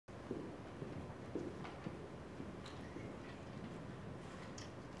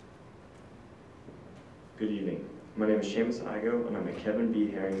Good evening. My name is Seamus Igo, and I'm a Kevin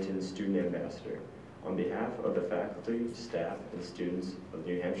B. Harrington Student Ambassador. On behalf of the faculty, staff, and students of the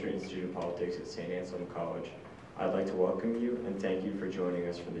New Hampshire Institute of Politics at St. Anselm College, I'd like to welcome you and thank you for joining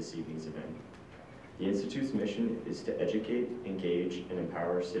us for this evening's event. The Institute's mission is to educate, engage, and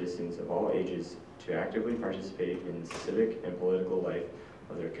empower citizens of all ages to actively participate in civic and political life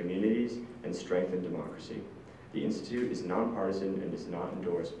of their communities and strengthen democracy. The Institute is nonpartisan and does not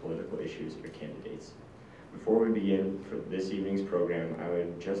endorse political issues or candidates. Before we begin for this evening's program, I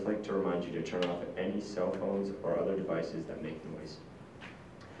would just like to remind you to turn off any cell phones or other devices that make noise.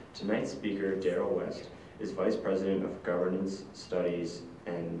 Tonight's speaker, Darrell West, is Vice President of Governance Studies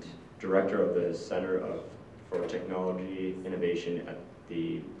and Director of the Center for Technology Innovation at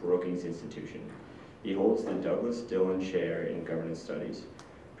the Brookings Institution. He holds the Douglas Dillon Chair in Governance Studies.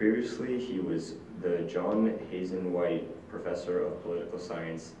 Previously, he was the John Hazen White Professor of Political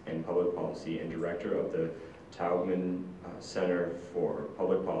Science and Public Policy and Director of the Taubman Center for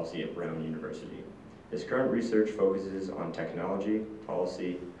Public Policy at Brown University. His current research focuses on technology,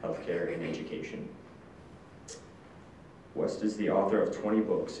 policy, healthcare, and education. West is the author of 20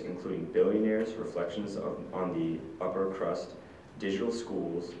 books, including Billionaires, Reflections on the Upper Crust, Digital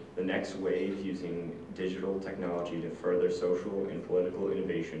Schools, The Next Wave Using Digital Technology to Further Social and Political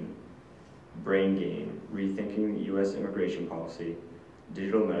Innovation, Brain Gain, Rethinking U.S. Immigration Policy,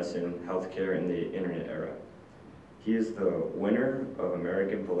 Digital Medicine, Healthcare in the Internet Era. He is the winner of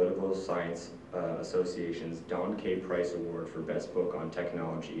American Political Science Association's Don K. Price Award for Best Book on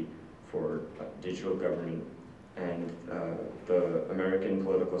Technology for Digital Government, and the American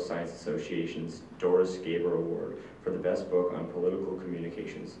Political Science Association's Doris Gaber Award for the Best Book on Political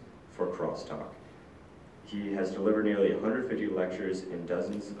Communications for Crosstalk. He has delivered nearly 150 lectures in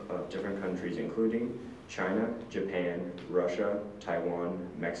dozens of different countries, including China, Japan, Russia, Taiwan,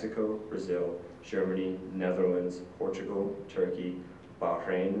 Mexico, Brazil, Germany, Netherlands, Portugal, Turkey,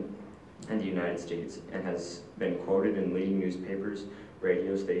 Bahrain, and the United States, and has been quoted in leading newspapers,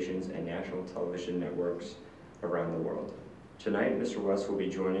 radio stations, and national television networks around the world. Tonight, Mr. West will be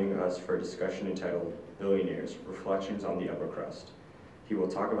joining us for a discussion entitled Billionaires, Reflections on the Upper Crust. He will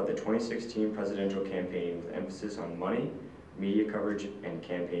talk about the 2016 presidential campaign with emphasis on money, media coverage, and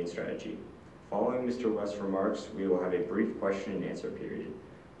campaign strategy. Following Mr. West's remarks, we will have a brief question and answer period.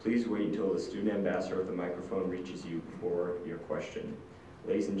 Please wait until the student ambassador with the microphone reaches you for your question.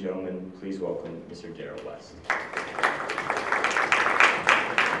 Ladies and gentlemen, please welcome Mr. Darrell West.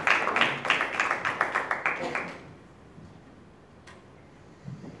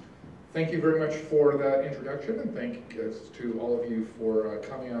 Thank you very much for that introduction, and thanks to all of you for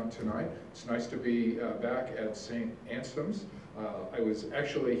coming out tonight. It's nice to be back at St. Anselm's. I was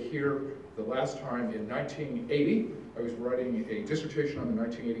actually here the last time in 1980. I was writing a dissertation on the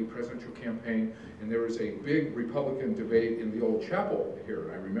 1980 presidential campaign, and there was a big Republican debate in the old chapel here.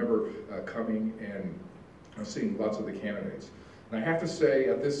 And I remember coming and seeing lots of the candidates. And I have to say,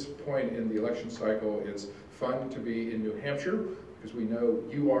 at this point in the election cycle, it's fun to be in New Hampshire, because we know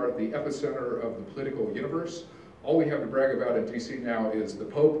you are the epicenter of the political universe. All we have to brag about in DC now is the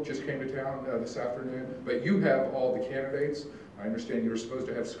Pope just came to town this afternoon, but you have all the candidates. I understand you were supposed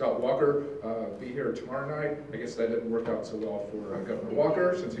to have Scott Walker be here tomorrow night. I guess that didn't work out so well for Governor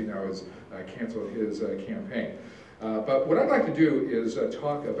Walker, since he now has canceled his campaign. But what I'd like to do is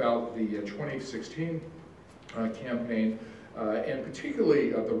talk about the 2016 campaign, and particularly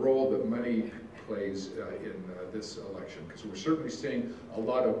the role that money plays in this election, because we're certainly seeing a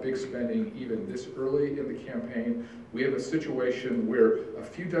lot of big spending even this early in the campaign. We have a situation where a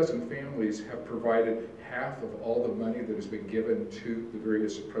few dozen families have provided half of all the money that has been given to the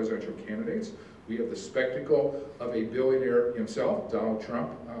various presidential candidates. We have the spectacle of a billionaire himself, Donald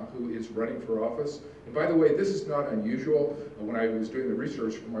Trump, who is running for office. And by the way, this is not unusual. When I was doing the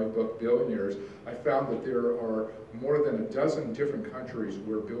research for my book, Billionaires, I found that there are more than a dozen different countries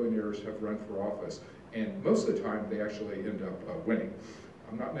where billionaires have run for office. And most of the time, they actually end up winning.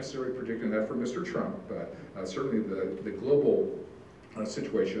 I'm not necessarily predicting that for Mr. Trump, but certainly the global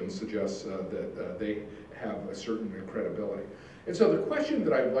situation suggests that they have a certain credibility. And so the question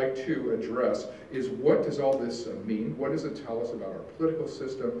that I'd like to address is, what does all this mean? What does it tell us about our political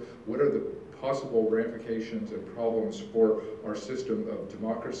system? What are the possible ramifications and problems for our system of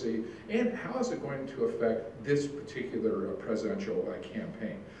democracy? And how is it going to affect this particular presidential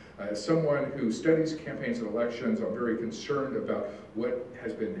campaign? As someone who studies campaigns and elections, I'm very concerned about what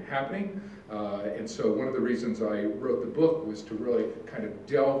has been happening. And so one of the reasons I wrote the book was to really kind of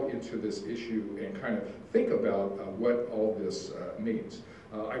delve into this issue and kind of think about what all this means.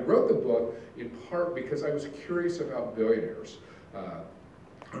 I wrote the book in part because I was curious about billionaires.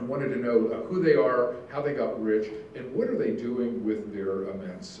 and wanted to know who they are, how they got rich, and what are they doing with their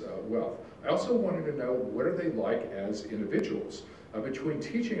immense wealth. I also wanted to know what are they like as individuals. Between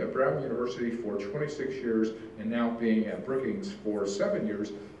teaching at Brown University for 26 years and now being at Brookings for 7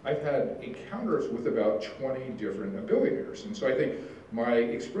 years, I've had encounters with about 20 different billionaires. And so I think my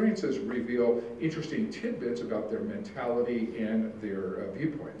experiences reveal interesting tidbits about their mentality and their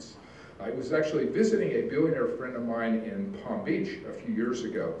viewpoints. I was actually visiting a billionaire friend of mine in Palm Beach a few years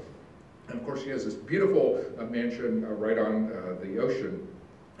ago. And of course, he has this beautiful mansion right on the ocean.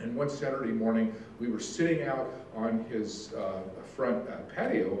 And one Saturday morning, we were sitting out on his front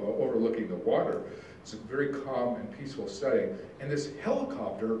patio overlooking the water. It's a very calm and peaceful setting. And this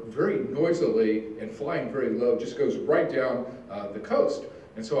helicopter, very noisily and flying very low, just goes right down the coast.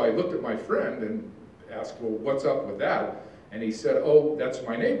 And so I looked at my friend and asked, well, what's up with that? And he said, oh, that's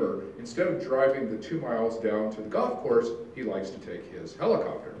my neighbor. Instead of driving the 2 miles down to the golf course, he likes to take his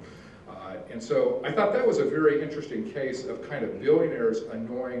helicopter. And so I thought that was a very interesting case of kind of billionaires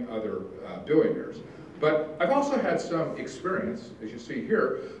annoying other billionaires. But I've also had some experience, as you see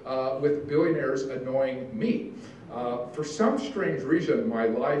here, with billionaires annoying me. For some strange reason, my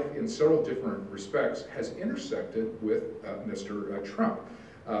life in several different respects has intersected with Mr. Trump.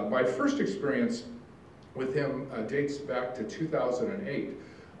 My first experience with him dates back to 2008.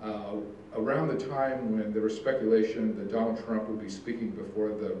 Around the time when there was speculation that Donald Trump would be speaking before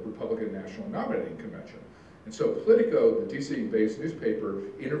the Republican National Nominating Convention. And so Politico, the DC-based newspaper,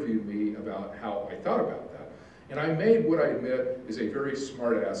 interviewed me about how I thought about that. And I made what I admit is a very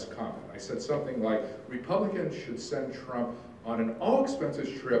smart-ass comment. I said something like, Republicans should send Trump on an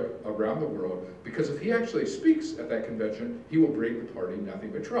all-expenses trip around the world because if he actually speaks at that convention, he will bring the party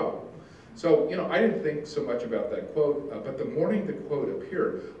nothing but trouble. So, you know, I didn't think so much about that quote, but the morning the quote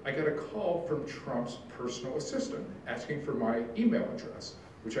appeared, I got a call from Trump's personal assistant asking for my email address,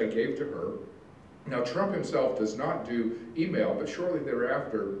 which I gave to her. Now, Trump himself does not do email, but shortly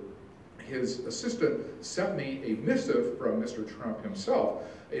thereafter, his assistant sent me a missive from Mr. Trump himself,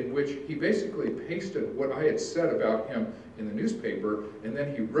 in which he basically pasted what I had said about him in the newspaper, and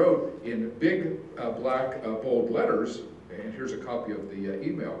then he wrote in big black bold letters, and here's a copy of the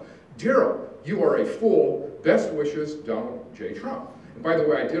email, Darrell, you are a fool. Best wishes, Donald J. Trump. And by the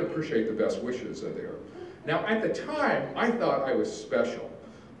way, I did appreciate the best wishes there. Now, at the time, I thought I was special,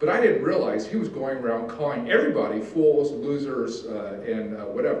 but I didn't realize he was going around calling everybody fools, losers, and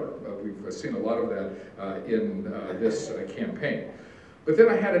whatever. We've seen a lot of that in this campaign. But then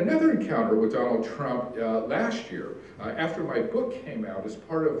I had another encounter with Donald Trump last year. After my book came out, as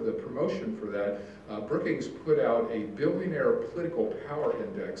part of the promotion for that, Brookings put out a billionaire political power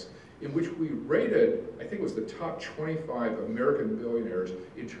index in which we rated, I think it was the top 25 American billionaires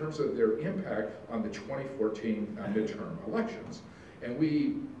in terms of their impact on the 2014 midterm elections. And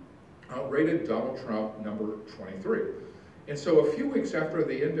we rated Donald Trump number 23. And so a few weeks after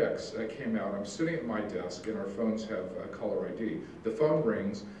the index came out, I'm sitting at my desk and our phones have caller ID. The phone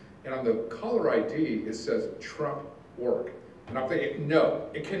rings and on the caller ID it says Trump org. And I'm thinking, no,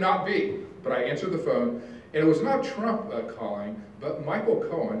 it cannot be. But I answered the phone and it was not Trump calling, but Michael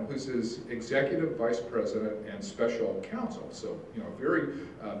Cohen, who's his executive vice president and special counsel. So, you know, a very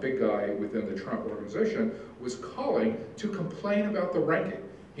big guy within the Trump organization was calling to complain about the ranking.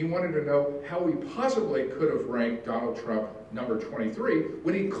 He wanted to know how we possibly could have ranked Donald Trump number 23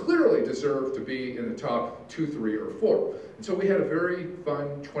 when he clearly deserved to be in the top 2, 3, or 4. And so we had a very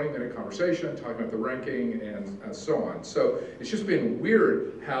fun 20-minute conversation talking about the ranking and so on. So it's just been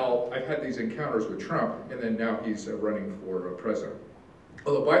weird how I've had these encounters with Trump and then now he's running for president.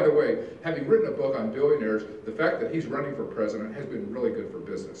 Although, by the way, having written a book on billionaires, the fact that he's running for president has been really good for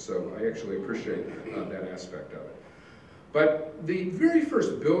business. So I actually appreciate that aspect of it. But the very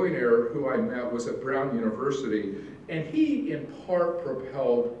first billionaire who I met was at Brown University, and he in part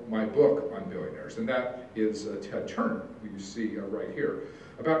propelled my book on billionaires, and that is Ted Turner, who you see right here.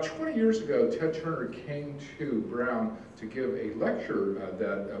 About 20 years ago, Ted Turner came to Brown to give a lecture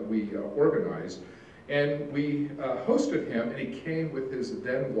that we organized, and we hosted him, and he came with his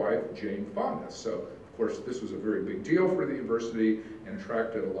then wife, Jane Fonda. So, of course, this was a very big deal for the university and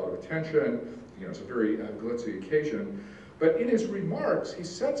attracted a lot of attention. You know, it's a very glitzy occasion. But in his remarks, he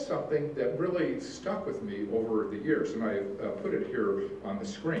said something that really stuck with me over the years, and I put it here on the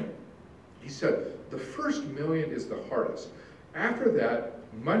screen. He said, the first million is the hardest. After that,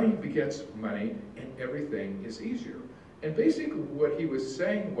 money begets money, and everything is easier. And basically what he was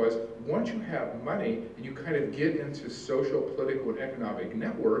saying was, once you have money and you kind of get into social, political, and economic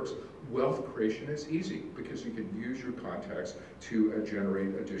networks, wealth creation is easy because you can use your contacts to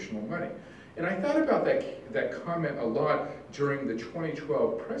generate additional money. And I thought about that comment a lot during the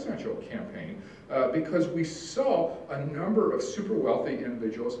 2012 presidential campaign because we saw a number of super wealthy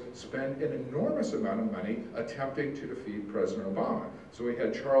individuals spend an enormous amount of money attempting to defeat President Obama. So we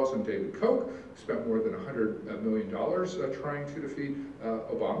had Charles and David Koch, who spent more than $100 million trying to defeat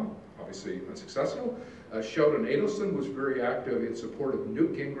Obama, obviously unsuccessful. Sheldon Adelson was very active in support of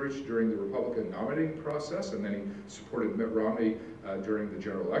Newt Gingrich during the Republican nominating process, and then he supported Mitt Romney during the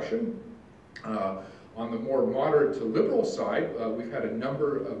general election. On the more moderate to liberal side, we've had a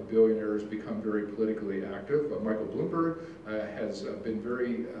number of billionaires become very politically active. Michael Bloomberg has been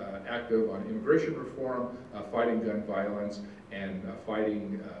very active on immigration reform, fighting gun violence, and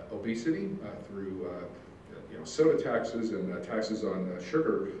fighting obesity through soda taxes and taxes on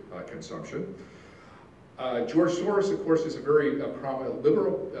sugar consumption. George Soros, of course, is a very prominent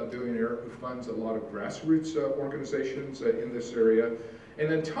liberal billionaire who funds a lot of grassroots organizations in this area. And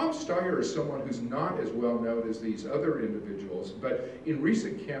then Tom Steyer is someone who's not as well known as these other individuals, but in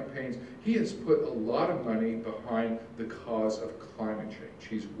recent campaigns, he has put a lot of money behind the cause of climate change.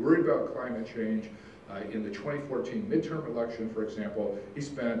 He's worried about climate change. In the 2014 midterm election, for example, he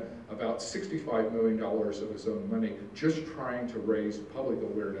spent about $65 million of his own money just trying to raise public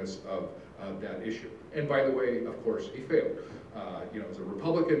awareness of that issue. And by the way, of course, he failed. It was a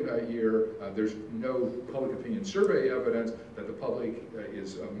Republican year. There's no public opinion survey evidence that the public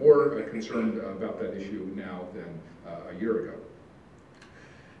is more concerned about that issue now than a year ago.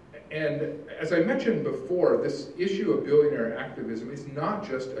 And as I mentioned before, this issue of billionaire activism is not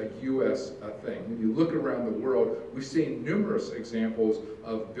just a US thing. When you look around the world, we've seen numerous examples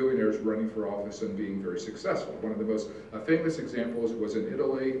of billionaires running for office and being very successful. One of the most famous examples was in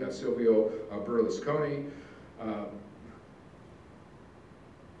Italy, Silvio Berlusconi.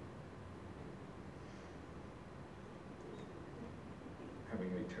 Having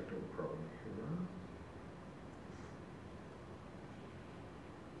a technical problem here.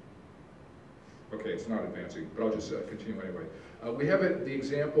 Okay, it's not advancing, but I'll just continue anyway. We have the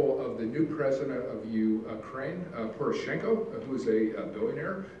example of the new president of Ukraine, Poroshenko, who is a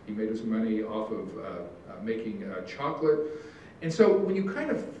billionaire. He made his money off of making chocolate. And so when you kind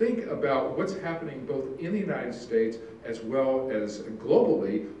of think about what's happening both in the United States as well as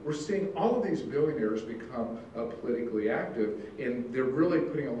globally, we're seeing all of these billionaires become politically active, and they're really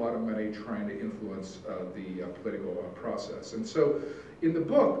putting a lot of money trying to influence the political process. And so in the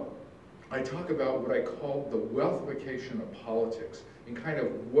book, I talk about what I call the wealthification of politics and kind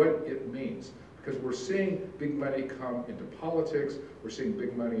of what it means. Because we're seeing big money come into politics, we're seeing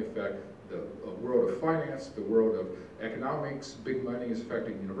big money affect the world of finance, the world of economics. Big money is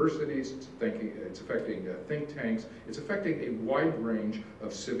affecting universities, it's affecting think tanks, it's affecting a wide range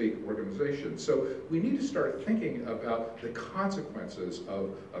of civic organizations. So we need to start thinking about the consequences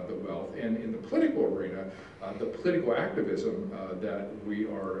of the wealth, and in the political arena, the political activism that we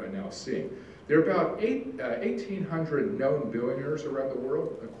are now seeing. There are about 1,800 known billionaires around the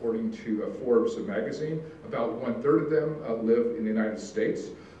world, according to Forbes magazine. About 1/3 of them live in the United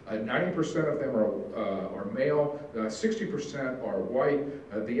States. 90% of them are male, 60% are white.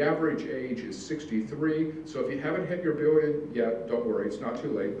 The average age is 63. So if you haven't hit your billion yet, don't worry, it's not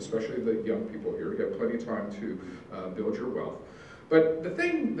too late, especially the young people here. You have plenty of time to build your wealth. But the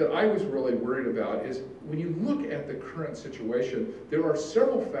thing that I was really worried about is when you look at the current situation, there are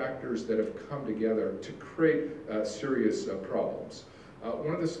several factors that have come together to create serious problems.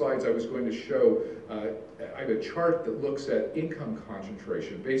 One of the slides I was going to show, I have a chart that looks at income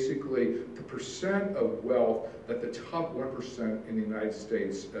concentration, basically the percent of wealth that the top 1% in the United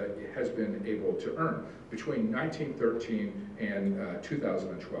States has been able to earn between 1913 and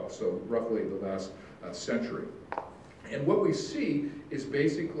 2012, so roughly the last century. And what we see is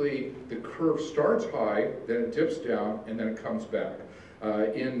basically the curve starts high, then it dips down, and then it comes back.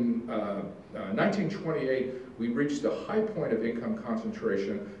 In 1928, we reached the high point of income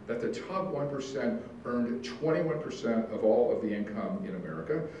concentration that the top 1% earned 21% of all of the income in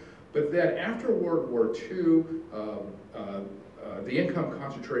America. But then after World War II, the income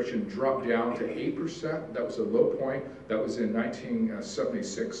concentration dropped down to 8%. That was a low point. That was in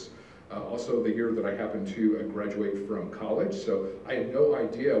 1976. Also the year that I happened to graduate from college, so I had no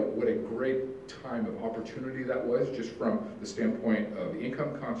idea what a great time of opportunity that was, just from the standpoint of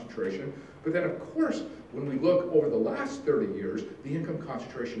income concentration. But then, of course, when we look over the last 30 years, the income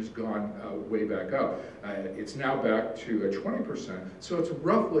concentration has gone way back up. It's now back to 20%, so it's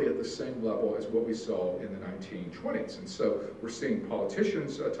roughly at the same level as what we saw in the 1920s. And so we're seeing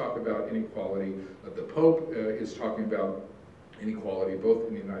politicians talk about inequality. The Pope is talking about inequality both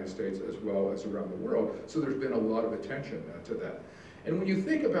in the United States as well as around the world. So there's been a lot of attention to that. And when you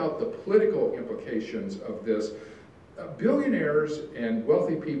think about the political implications of this, billionaires and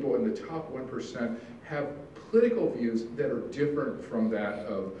wealthy people in the top 1% have political views that are different from that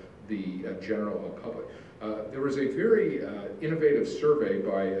of the general public. There was a very innovative survey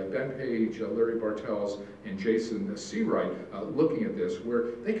by Ben Page, Larry Bartels, and Jason Seawright looking at this,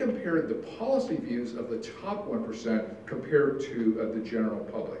 where they compared the policy views of the top 1% compared to the general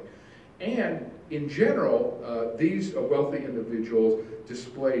public. And in general, these wealthy individuals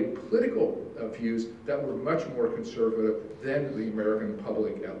displayed political views that were much more conservative than the American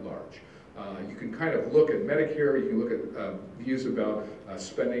public at large. You can kind of look at Medicare, you can look at views about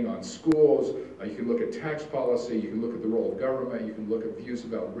spending on schools, you can look at tax policy, you can look at the role of government, you can look at views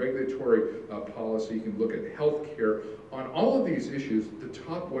about regulatory policy, you can look at health care. On all of these issues, the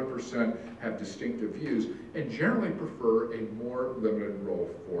top 1% have distinctive views and generally prefer a more limited role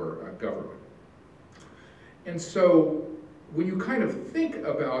for government. And so when you kind of think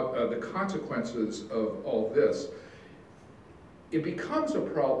about the consequences of all this, it becomes a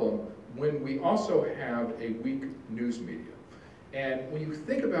problem when we also have a weak news media. And when you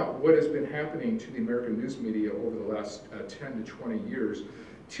think about what has been happening to the American news media over the last 10 to 20 years,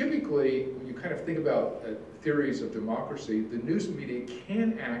 typically, when you kind of think about theories of democracy, the news media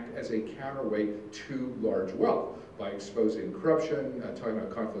can act as a counterweight to large wealth by exposing corruption, talking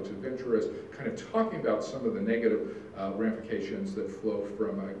about conflicts of interest, kind of talking about some of the negative ramifications that flow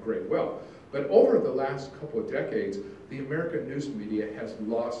from great wealth. But over the last couple of decades, the American news media has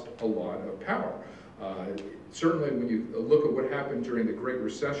lost a lot of power. Certainly when you look at what happened during the Great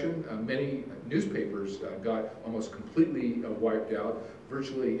Recession, many newspapers got almost completely wiped out.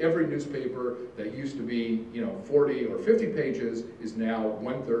 Virtually every newspaper that used to be 40 or 50 pages is now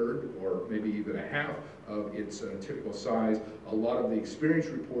 1/3 or maybe even a half of its typical size. A lot of the experienced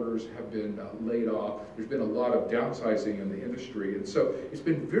reporters have been laid off. There's been a lot of downsizing in the industry. And so it's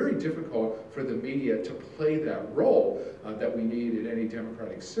been very difficult for the media to play that role that we need in any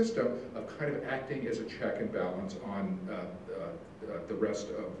democratic system of kind of acting as a check and balance on the rest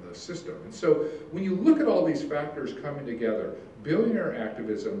of the system. And so when you look at all these factors coming together, billionaire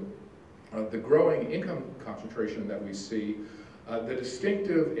activism, the growing income concentration that we see, the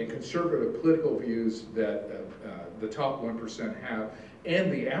distinctive and conservative political views that the top 1% have,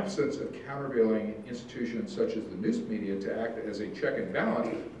 and the absence of countervailing institutions such as the news media to act as a check and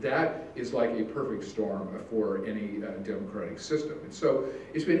balance, that is like a perfect storm for any democratic system. And so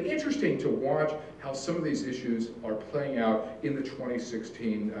it's been interesting to watch how some of these issues are playing out in the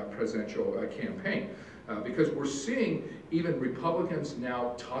 2016 presidential campaign. Because we're seeing even Republicans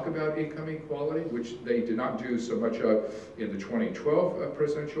now talk about income equality, which they did not do so much of in the 2012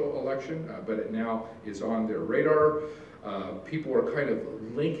 presidential election, but it now is on their radar. People are kind of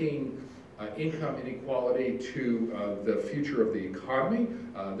linking income inequality to the future of the economy,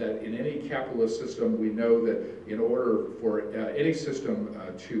 that in any capitalist system we know that in order for any system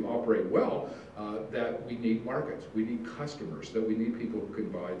to operate well, that we need markets, we need customers, that we need people who can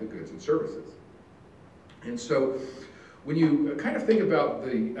buy the goods and services. And so when you kind of think about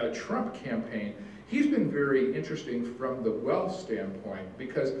the Trump campaign, he's been very interesting from the wealth standpoint,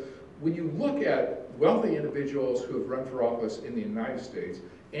 because when you look at wealthy individuals who have run for office in the United States,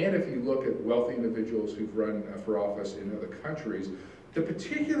 and if you look at wealthy individuals who've run for office in other countries, the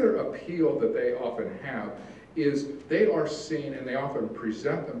particular appeal that they often have is they are seen, and they often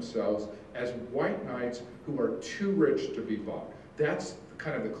present themselves as white knights who are too rich to be bought. That's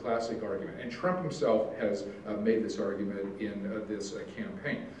kind of the classic argument. And Trump himself has made this argument in this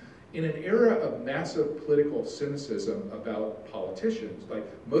campaign. In an era of massive political cynicism about politicians, like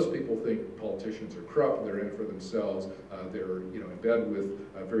most people think politicians are corrupt, they're in it for themselves, they're in bed with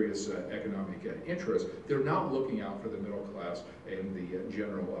various economic interests, they're not looking out for the middle class and the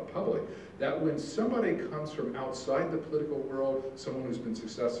general public. That when somebody comes from outside the political world, someone who's been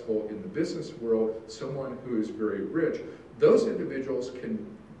successful in the business world, someone who is very rich, those individuals can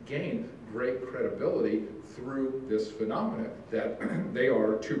gain great credibility through this phenomenon that they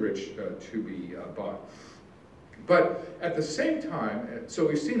are too rich to be bought. But at the same time, so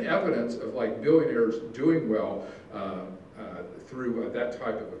we've seen evidence of like billionaires doing well through that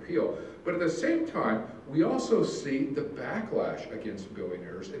type of appeal. But at the same time, we also see the backlash against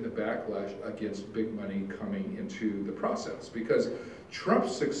billionaires and the backlash against big money coming into the process. Because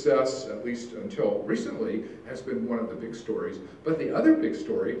Trump's success, at least until recently, has been one of the big stories. But the other big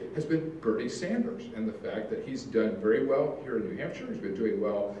story has been Bernie Sanders and the fact that he's done very well here in New Hampshire. He's been doing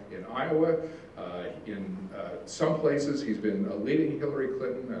well in Iowa. In some places, he's been leading Hillary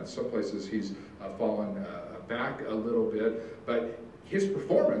Clinton. Some places, he's fallen back a little bit. But his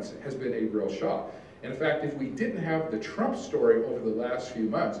performance has been a real shock. And in fact, if we didn't have the Trump story over the last few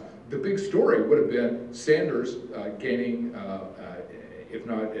months, the big story would have been Sanders gaining, if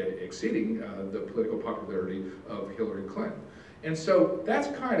not exceeding, the political popularity of Hillary Clinton. And so that's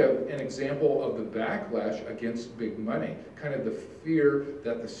kind of an example of the backlash against big money, kind of the fear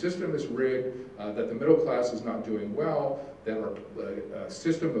that the system is rigged, that the middle class is not doing well, that our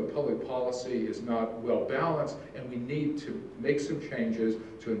system of public policy is not well balanced, and we need to make some changes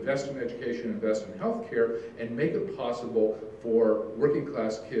to invest in education, invest in healthcare, and make it possible for working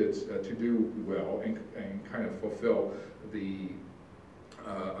class kids to do well and kind of fulfill the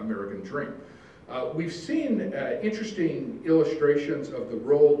American dream. We've seen interesting illustrations of the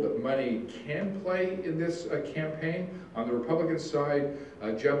role that money can play in this campaign. On the Republican side,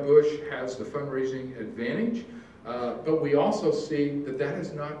 Jeb Bush has the fundraising advantage, but we also see that that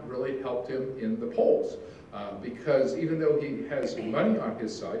has not really helped him in the polls. Because even though he has money on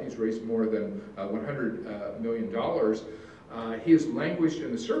his side, he's raised more than $100 million, he has languished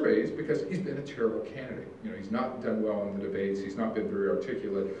in the surveys because he's been a terrible candidate. You know, he's not done well in the debates, he's not been very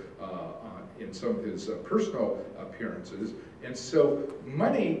articulate in some of his personal appearances. And so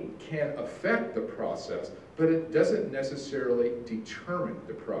money can affect the process, but it doesn't necessarily determine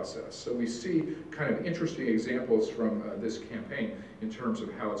the process. So we see kind of interesting examples from this campaign in terms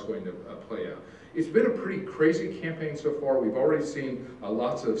of how it's going to play out. It's been a pretty crazy campaign so far. We've already seen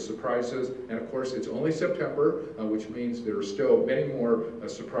lots of surprises, and of course it's only September, which means there are still many more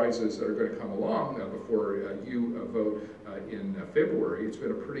surprises that are going to come along before you vote in February. It's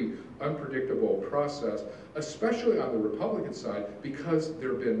been a pretty unpredictable process, especially on the Republican side, because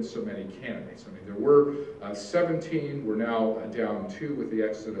there have been so many candidates. I mean, there were 17, we're now down 2 with the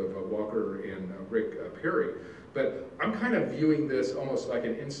exit of Walker and Rick Perry. But I'm kind of viewing this almost like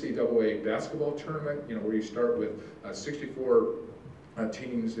an NCAA basketball tournament, you know, where you start with 64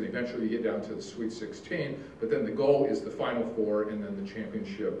 teams and eventually you get down to the Sweet 16, but then the goal is the Final Four and then the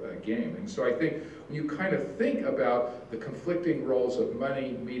championship game. And so I think when you kind of think about the conflicting roles of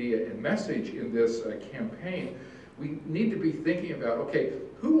money, media, and message in this campaign, we need to be thinking about, okay,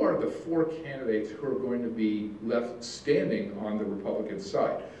 who are the 4 candidates who are going to be left standing on the Republican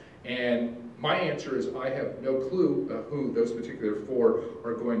side? And my answer is I have no clue who those particular 4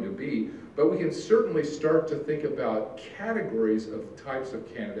 are going to be, but we can certainly start to think about categories of types of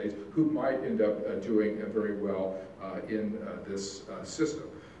candidates who might end up doing very well in this system.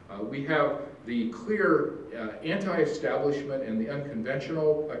 We have the clear anti-establishment and the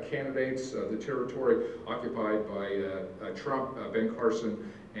unconventional candidates, the territory occupied by Trump, Ben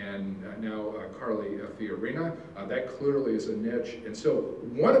Carson, and now Carly Fiorina. That clearly is a niche. And so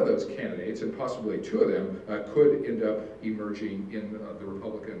one of those candidates, and possibly 2 of them, could end up emerging in the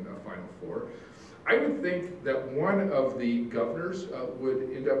Republican Final Four. I would think that one of the governors would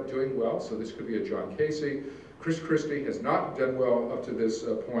end up doing well. So this could be a John Casey. Chris Christie has not done well up to this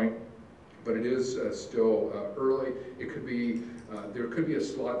point, but it is still early. It could be, there could be a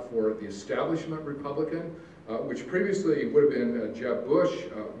slot for the establishment Republican, which previously would have been Jeb Bush,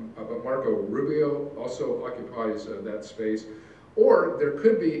 but Marco Rubio also occupies that space. Or there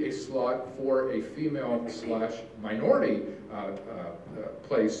could be a slot for a female/minority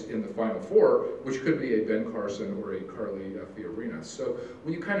place in the Final Four, which could be a Ben Carson or a Carly Fiorina. So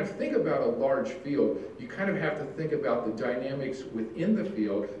when you kind of think about a large field, you kind of have to think about the dynamics within the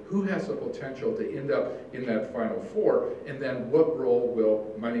field, who has the potential to end up in that Final Four, and then what role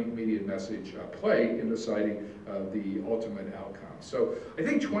will money, media, and message play in deciding the ultimate outcome. So I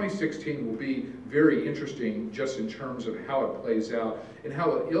think 2016 will be very interesting just in terms of how it plays out and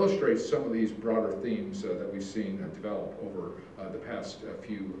how it illustrates some of these broader themes that we've seen develop over the past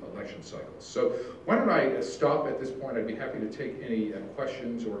few election cycles. So why don't I stop at this point? I'd be happy to take any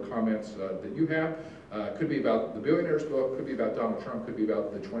questions or comments that you have. Could be about the Billionaires book, could be about Donald Trump, could be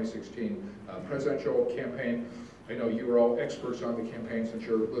about the 2016 presidential campaign. I know you are all experts on the campaign since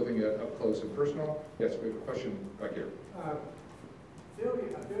you're living it up close and personal. Yes, we have a question back here. $1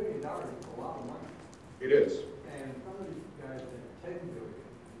 billion is a lot of money. It is. And some of these guys have 10 billion,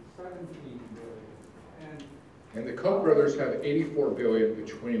 17 billion. And the Koch brothers have 84 billion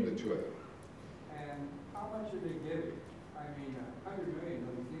between the 2 of them. And how much are they giving? I mean, 100 million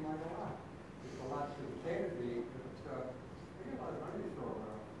doesn't seem like a lot. It's a lot to the candidate, but they got a lot of money to throw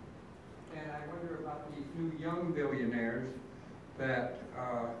around. And I wonder about these new young billionaires that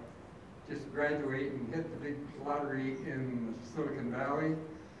just graduate and hit the big lottery in Silicon Valley.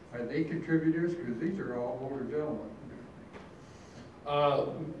 Are they contributors? Because these are all older gentlemen.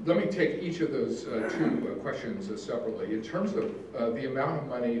 Let me take each of those 2 questions separately. In terms of the amount of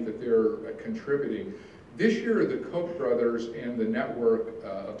money that they're contributing, This year, the Koch brothers and the network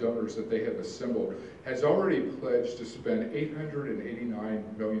of donors that they have assembled has already pledged to spend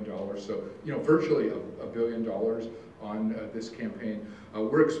 $889 million, so virtually $1 billion on this campaign.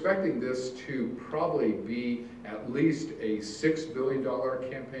 We're expecting this to probably be at least a $6 billion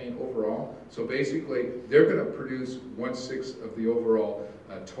campaign overall. So basically, they're going to produce 1/6 of the overall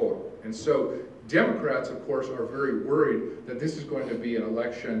total. And so Democrats, of course, are very worried that this is going to be an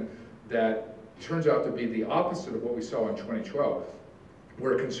election that turns out to be the opposite of what we saw in 2012,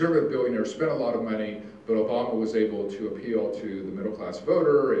 where conservative billionaires spent a lot of money, but Obama was able to appeal to the middle-class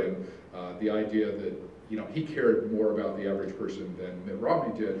voter and the idea that he cared more about the average person than Mitt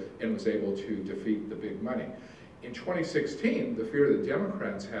Romney did and was able to defeat the big money. In 2016, the fear that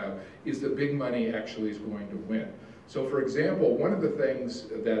Democrats have is that big money actually is going to win. So for example, one of the things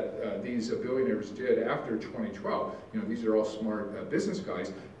that these billionaires did after 2012, these are all smart business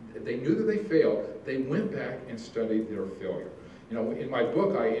guys, they knew that they failed, they went back and studied their failure. In my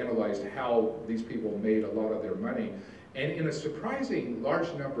book, I analyzed how these people made a lot of their money, and in a surprising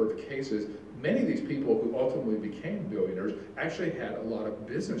large number of cases, many of these people who ultimately became billionaires actually had a lot of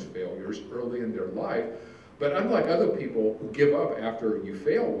business failures early in their life. But unlike other people who give up after you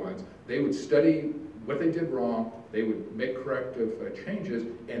fail once, they would study what they did wrong, they would make corrective changes,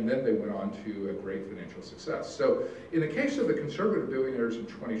 and then they went on to a great financial success. So in the case of the conservative billionaires in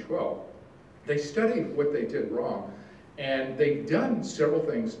 2012, they studied what they did wrong, and they've done several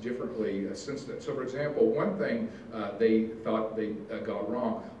things differently since then. So for example, one thing they thought they got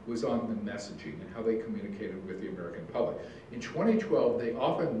wrong was on the messaging and how they communicated with the American public. In 2012, they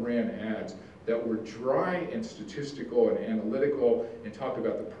often ran ads that were dry and statistical and analytical and talked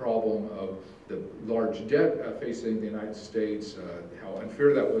about the problem of the large debt facing the United States, how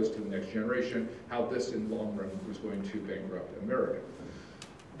unfair that was to the next generation, how this in the long run was going to bankrupt America.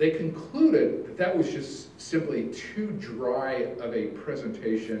 They concluded that that was just simply too dry of a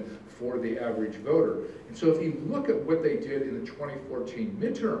presentation for the average voter. And so if you look at what they did in the 2014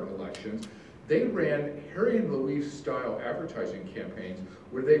 midterm elections, they ran Harry and Louise style advertising campaigns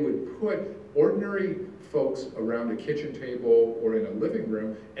where they would put ordinary folks around a kitchen table or in a living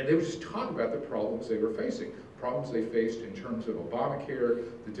room, and they would just talk about the problems they were facing. Problems they faced in terms of Obamacare,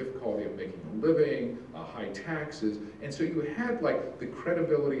 the difficulty of making a living, high taxes. And so you had like the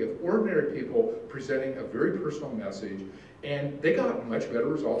credibility of ordinary people presenting a very personal message, and they got much better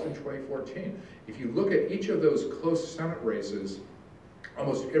results in 2014. If you look at each of those close Senate races,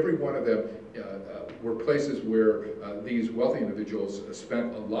 almost every one of them were places where these wealthy individuals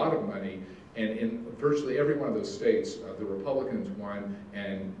spent a lot of money, and in virtually every one of those states, the Republicans won,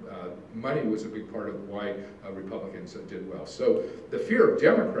 and money was a big part of why Republicans did well. So the fear of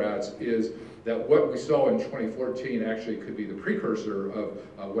Democrats is that what we saw in 2014 actually could be the precursor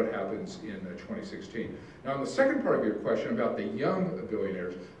of what happens in 2016. Now, on the second part of your question about the young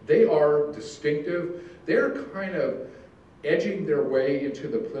billionaires, they are distinctive. They're kind of edging their way into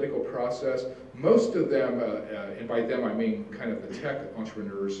the political process. Most of them, and by them I mean kind of the tech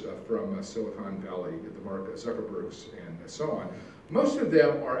entrepreneurs from Silicon Valley, the Mark Zuckerbergs and so on, most of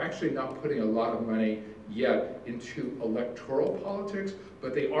them are actually not putting a lot of money yet into electoral politics,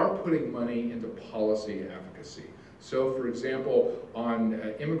 but they are putting money into policy advocacy. So for example, on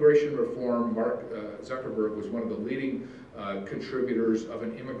immigration reform, Mark Zuckerberg was one of the leading contributors of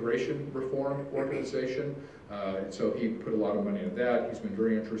an immigration reform organization. So he put a lot of money into that. He's been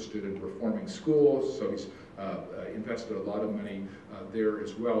very interested in reforming schools, so he's invested a lot of money there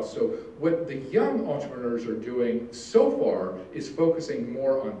as well. So what the young entrepreneurs are doing so far is focusing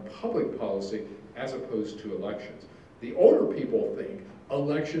more on public policy as opposed to elections. The older people think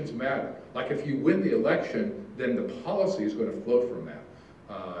elections matter. Like if you win the election, then the policy is going to flow from that.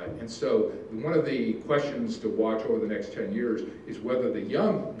 And so one of the questions to watch over the next 10 years is whether the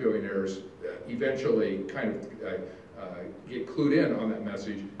young billionaires eventually kind of get clued in on that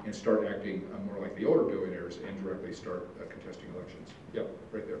message and start acting more like the older billionaires and directly start contesting elections. Yep,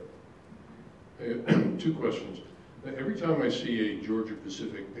 right there. Two questions. Every time I see a Georgia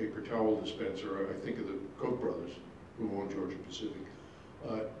Pacific paper towel dispenser, I think of the Koch brothers who own Georgia Pacific.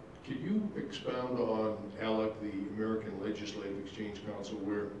 Could you expound on ALEC, the American Legislative Exchange Council,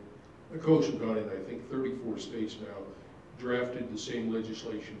 where the Kochs have gone in, I think, 34 states now, drafted the same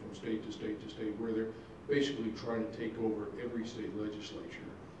legislation from state to state to state, where they're basically trying to take over every state legislature.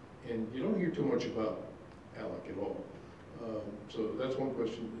 And you don't hear too much about ALEC at all. So that's one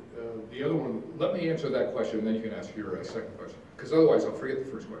question. The other one... Let me answer that question, and then you can ask your second question, because otherwise I'll forget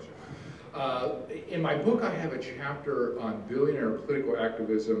the first question. In my book, I have a chapter on billionaire political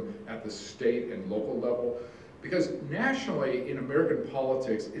activism at the state and local level. Because nationally, in American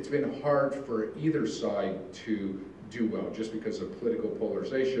politics, it's been hard for either side to do well, just because of political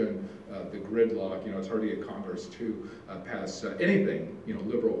polarization, the gridlock. It's hard to get Congress to pass anything,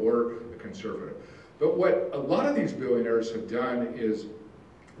 liberal or conservative. But what a lot of these billionaires have done is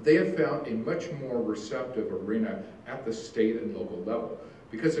they have found a much more receptive arena at the state and local level.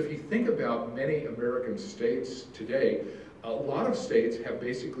 Because if you think about many American states today, a lot of states have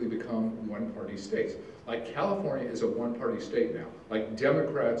basically become one-party states. Like California is a one-party state now. Like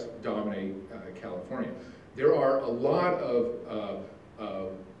Democrats dominate California. There are a lot of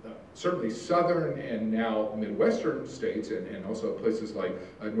certainly southern and now Midwestern states and also places like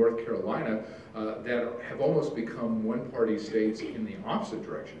North Carolina that have almost become one-party states in the opposite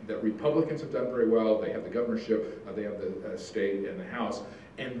direction. That Republicans have done very well. They have the governorship, they have the state and the House,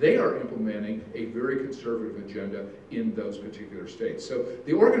 and they are implementing a very conservative agenda in those particular states. So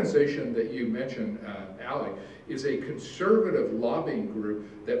the organization that you mentioned, Alec, is a conservative lobbying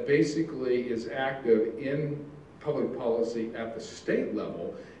group that basically is active in public policy at the state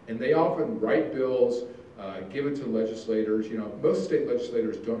level, and they often write bills, give it to legislators. Most state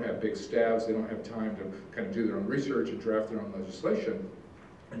legislators don't have big staffs. They don't have time to kind of do their own research and draft their own legislation.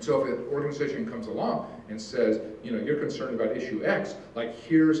 And so if an organization comes along and says, you're concerned about issue X, like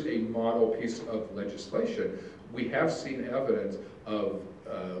here's a model piece of legislation, we have seen evidence of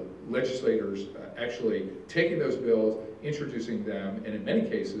legislators actually taking those bills, introducing them, and in many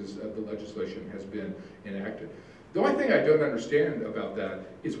cases, the legislation has been enacted. The only thing I don't understand about that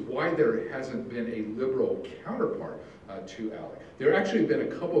is why there hasn't been a liberal counterpart to ALEC. There actually been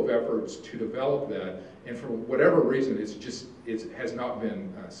a couple of efforts to develop that, and for whatever reason, it has not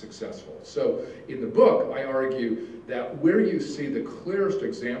been successful. So in the book, I argue that where you see the clearest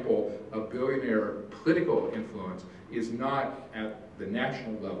example of billionaire political influence is not at the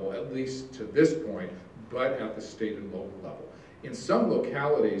national level, at least to this point, but at the state and local level. In some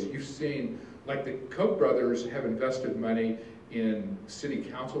localities, you've seen, like the Koch brothers have invested money in city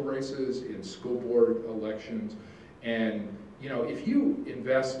council races, in school board elections, and if you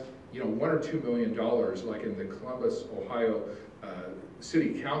invest $1 or $2 million, like in the Columbus, Ohio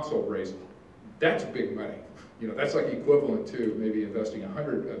city council race, that's big money. That's like equivalent to maybe investing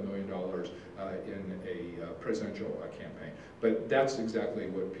 $100 million in a presidential campaign. But that's exactly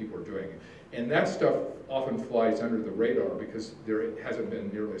what people are doing. And that stuff often flies under the radar because there hasn't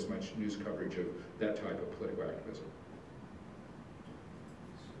been nearly as much news coverage of that type of political activism.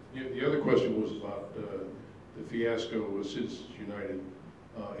 The other question was about the fiasco with Citizens United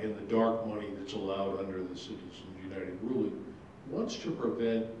and the dark money that's allowed under the Citizens United ruling. What's to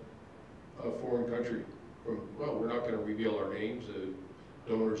prevent a foreign country from, well, we're not going to reveal our names,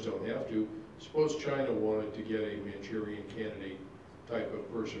 donors don't have to. Suppose China wanted to get a Manchurian candidate type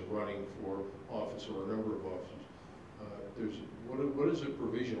of person running for office or a number of offices. What is a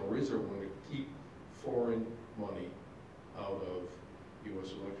provision, or is there one to keep foreign money out of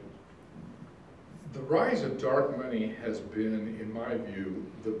U.S. elections? The rise of dark money has been, in my view,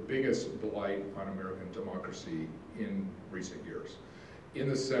 the biggest blight on American democracy in recent years, in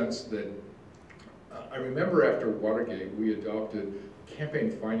the sense that I remember after Watergate, we adopted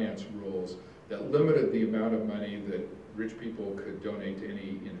campaign finance rules that limited the amount of money that rich people could donate to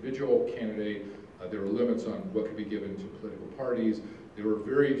any individual candidate. There were limits on what could be given to political parties. There were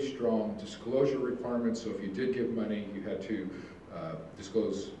very strong disclosure requirements, so if you did give money, you had to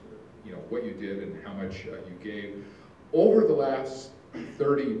disclose what you did and how much you gave. Over the last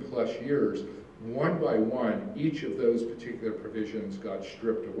 30 plus years, one by one, each of those particular provisions got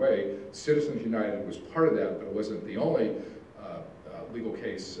stripped away. Citizens United was part of that, but it wasn't the only legal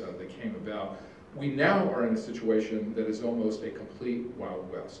case that came about. We now are in a situation that is almost a complete Wild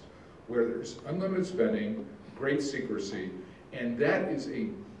West, where there's unlimited spending, great secrecy, and that is a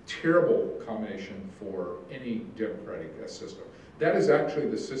terrible combination for any democratic system. That is actually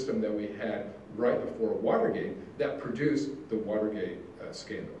the system that we had right before Watergate that produced the Watergate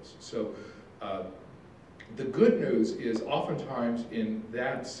scandals. So the good news is oftentimes in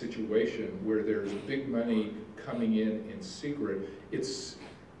that situation where there's big money coming in secret, it's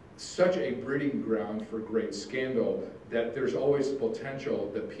such a breeding ground for great scandal that there's always the potential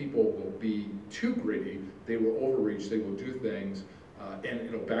that people will be too greedy, they will overreach, they will do things, and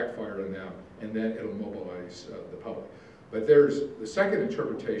it'll backfire on them, and then it'll mobilize the public. But there's the second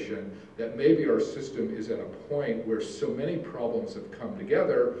interpretation that maybe our system is at a point where so many problems have come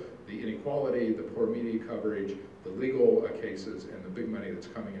together, the inequality, the poor media coverage, the legal cases, and the big money that's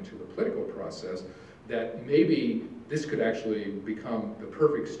coming into the political process, that maybe this could actually become the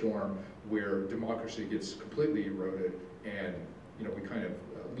perfect storm where democracy gets completely eroded and we kind of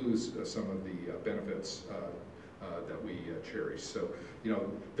lose some of the benefits that we cherish. So, you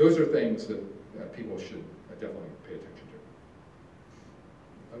know, those are things that people should definitely pay attention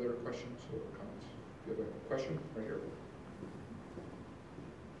to. Other questions or comments? Do you have a question right here?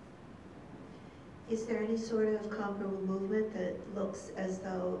 Is there any sort of comparable movement that looks as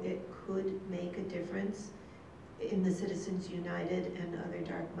though it could make a difference in the Citizens United and other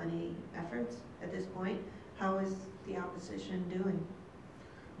dark money efforts at this point? How is the opposition doing?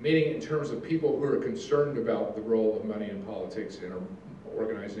 Meaning in terms of people who are concerned about the role of money in politics and are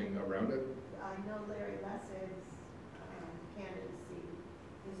organizing around it? I know Larry Lessig's candidacy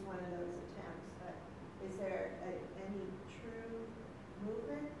is one of those attempts, but is there any true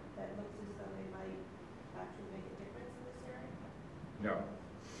movement that looks as though they might actually make a difference in this area? No.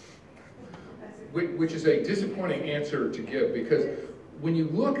 Which is a disappointing answer to give, because when you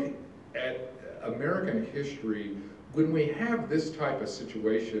look at American history, when we have this type of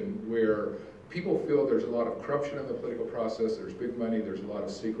situation where people feel there's a lot of corruption in the political process, there's big money, there's a lot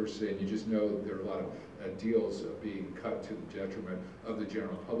of secrecy, and you just know there are a lot of deals being cut to the detriment of the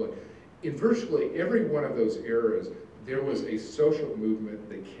general public. In virtually every one of those eras, there was a social movement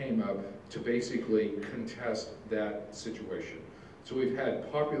that came up to basically contest that situation. So we've had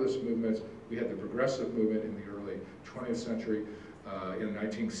populist movements, we had the progressive movement in the early 20th century, in the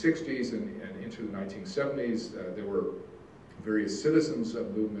 1960s and into the 1970s, there were various citizens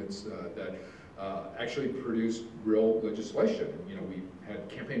movements that actually produced real legislation. You know, we had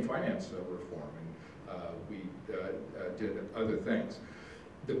campaign finance reform, and we did other things.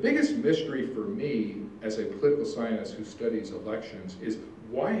 The biggest mystery for me as a political scientist who studies elections is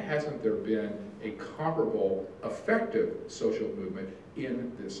why hasn't there been a comparable, effective social movement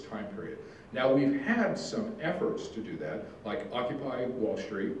in this time period? Now, we've had some efforts to do that, like Occupy Wall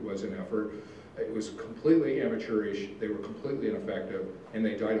Street was an effort. It was completely amateurish, they were completely ineffective, and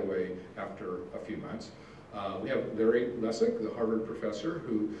they died away after a few months. We have Larry Lessig, the Harvard professor,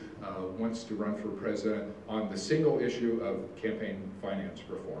 who wants to run for president on the single issue of campaign finance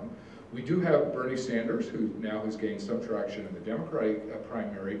reform. We do have Bernie Sanders, who now has gained some traction in the Democratic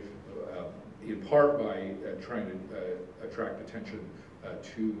primary, in part by trying to attract attention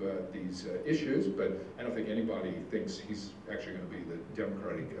to these issues, but I don't think anybody thinks he's actually going to be the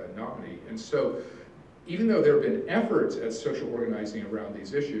Democratic nominee. And so, even though there have been efforts at social organizing around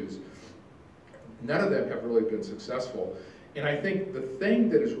these issues, none of them have really been successful. And I think the thing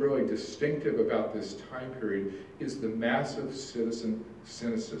that is really distinctive about this time period is the massive citizen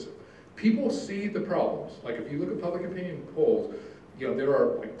cynicism. People see the problems. Like if you look at public opinion polls, you know, there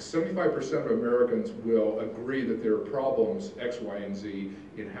are like 75% of Americans will agree that there are problems X, Y, and Z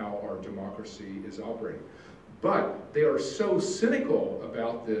in how our democracy is operating. But they are so cynical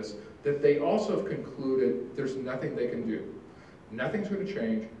about this that they also have concluded there's nothing they can do. Nothing's going to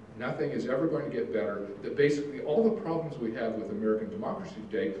change. Nothing is ever going to get better. That basically all the problems we have with American democracy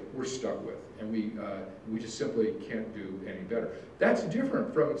today, we're stuck with, and we just simply can't do any better. That's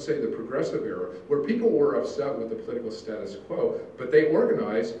different from, say, the progressive era, where people were upset with the political status quo, but they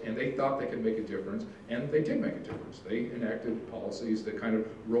organized and they thought they could make a difference, and they did make a difference. They enacted policies that kind of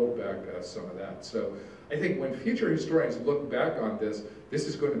rolled back some of that. So I think when future historians look back on this, this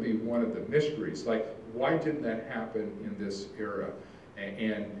is going to be one of the mysteries. Like, why didn't that happen in this era?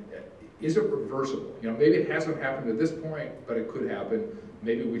 And is it reversible? You know, maybe it hasn't happened at this point, but it could happen.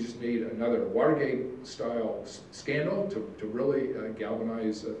 Maybe we just need another Watergate-style scandal to really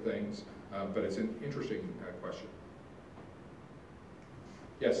galvanize things. But it's an interesting question.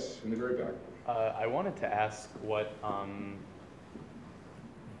 Yes, in the very back. I wanted to ask what Barack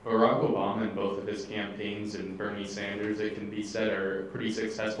Obama and both of his campaigns and Bernie Sanders, it can be said, are pretty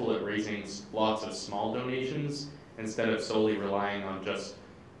successful at raising lots of small donations instead of solely relying on just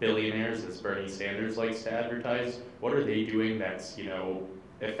billionaires, as Bernie Sanders likes to advertise. What are they doing that's, you know,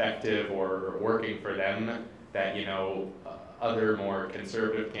 effective or working for them that, you know, other more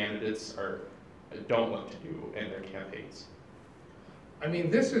conservative candidates don't look to do in their campaigns? I mean,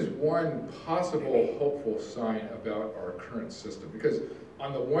 this is one possible hopeful sign about our current system, because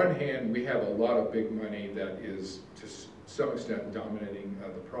on the one hand, we have a lot of big money that is to some extent dominating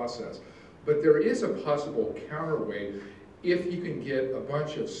the process. But there is a possible counterweight if you can get a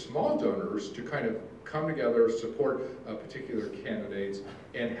bunch of small donors to kind of come together, support particular candidates,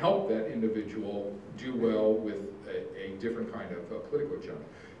 and help that individual do well with a different kind of political agenda.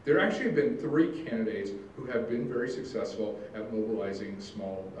 There actually have been 3 candidates who have been very successful at mobilizing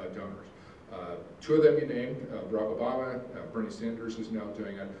small donors. 2 of them you named, Barack Obama, Bernie Sanders is now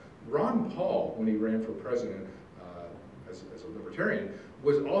doing it. Ron Paul, when he ran for president as a libertarian,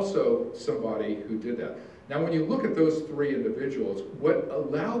 was also somebody who did that. Now, when you look at those three individuals, what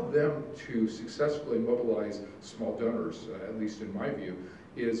allowed them to successfully mobilize small donors, at least in my view,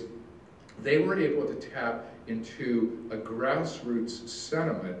 is they were able to tap into a grassroots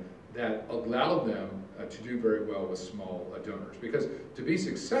sentiment that allowed them to do very well with small donors. Because to be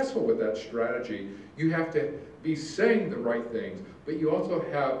successful with that strategy, you have to be saying the right things, but you also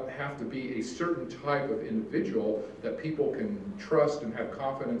have to be a certain type of individual that people can trust and have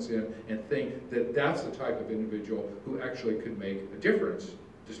confidence in and think that that's the type of individual who actually could make a difference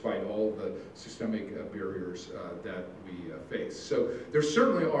despite all the systemic barriers that we face. So there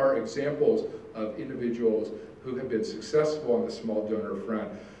certainly are examples of individuals who have been successful on the small donor front,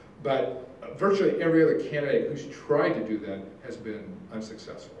 but virtually every other candidate who's tried to do that has been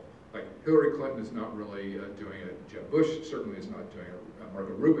unsuccessful. Like Hillary Clinton is not really doing it. Jeb Bush certainly is not doing it.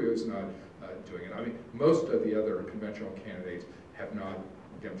 Marco Rubio is not doing it. I mean, most of the other conventional candidates have not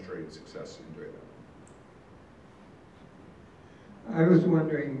demonstrated success in doing that. I was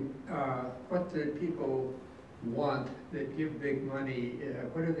wondering, what do people want that give big money?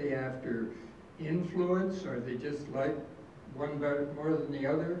 What are they after? Influence? Or they just like one better, more than the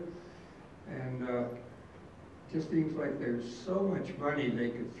other? And just seems like there's so much money they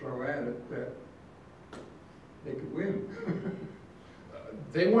could throw at it that they could win.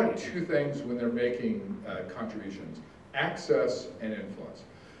 They want two things when they're making contributions: access and influence.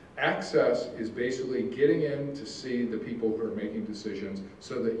 Access is basically getting in to see the people who are making decisions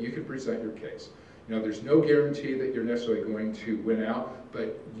so that you can present your case. You know, there's no guarantee that you're necessarily going to win out,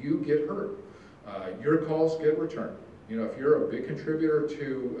 but you get heard. Your calls get returned. You know, if you're a big contributor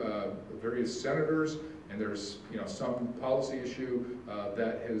to various senators and there's, you know, some policy issue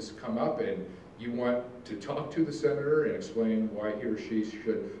that has come up and you want to talk to the senator and explain why he or she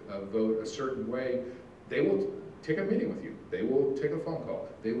should vote a certain way, they will take a meeting with you. They will take a phone call.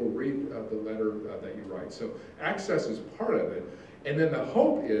 They will read the letter that you write. So access is part of it. And then the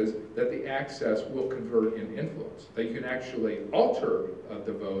hope is that the access will convert in influence, that you can actually alter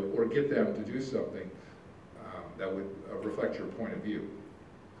the vote or get them to do something that would reflect your point of view.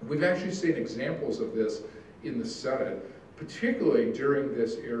 We've actually seen examples of this in the Senate, particularly during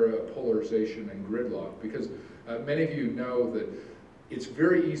this era of polarization and gridlock, because many of you know that it's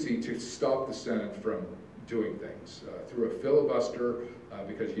very easy to stop the Senate from doing things through a filibuster,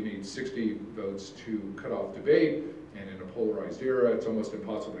 because you need 60 votes to cut off debate, and in a polarized era, it's almost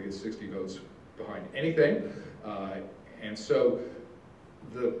impossible to get 60 votes behind anything. And so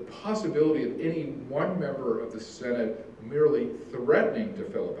the possibility of any one member of the Senate merely threatening to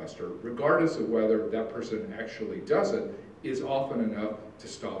filibuster, regardless of whether that person actually does it, is often enough to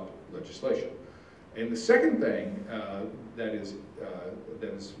stop legislation. And the second thing that is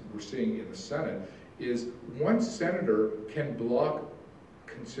we're seeing in the Senate is one senator can block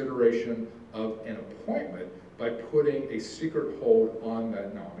consideration of an appointment by putting a secret hold on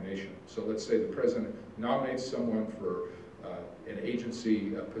that nomination. So let's say the president nominates someone for an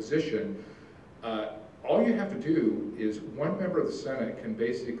agency position. All you have to do is one member of the Senate can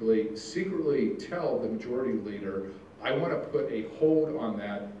basically secretly tell the majority leader, I want to put a hold on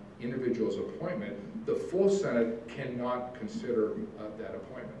that individual's appointment. The full Senate cannot consider that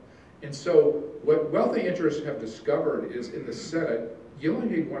appointment. And so what wealthy interests have discovered is in the Senate, you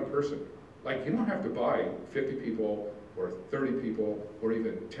only need one person. Like, you don't have to buy 50 people or 30 people or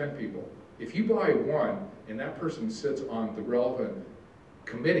even 10 people. If you buy one and that person sits on the relevant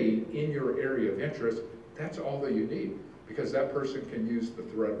committee in your area of interest, that's all that you need, because that person can use the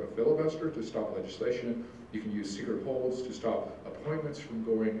threat of a filibuster to stop legislation. You can use secret holds to stop appointments from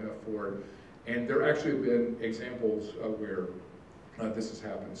going forward. And there actually have been examples where this has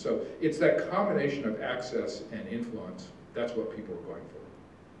happened. So it's that combination of access and influence. That's what people are going for.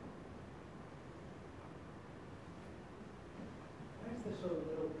 Why is there so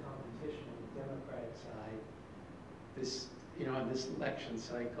little competition on the Democratic side this, on this election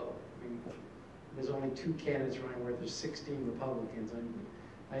cycle? I mean, there's only 2 candidates running where there's 16 Republicans.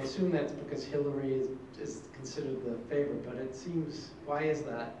 I assume that's because Hillary is considered the favorite, but it seems, why is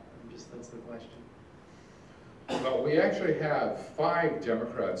that? That's the question. Well, we actually have 5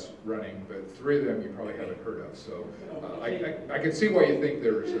 Democrats running, but 3 of them you probably haven't heard of. So I can see why you think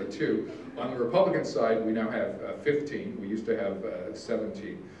there's 2. On the Republican side, we now have 15. We used to have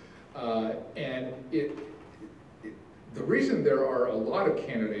 17. And the reason there are a lot of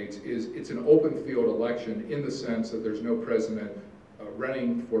candidates is it's an open field election in the sense that there's no president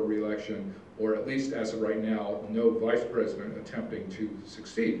running for re-election, or at least as of right now, no vice president attempting to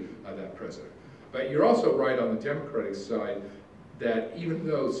succeed that president. But you're also right on the Democratic side that even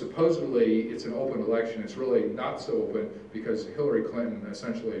though supposedly it's an open election, it's really not so open because Hillary Clinton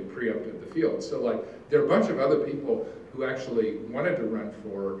essentially preempted the field. So like There are a bunch of other people who actually wanted to run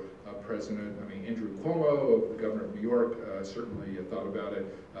for president. I mean, Andrew Cuomo, the governor of New York, certainly thought about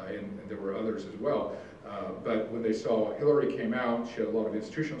it, and there were others as well. But when they saw Hillary came out, she had a lot of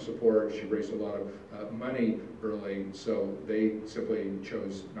institutional support, she raised a lot of money early, so they simply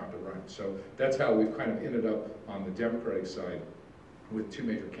chose not to run. So that's how we've kind of ended up on the Democratic side with two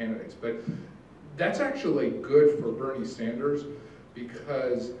major candidates. But that's actually good for Bernie Sanders,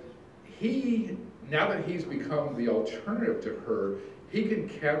 because now that he's become the alternative to her, he can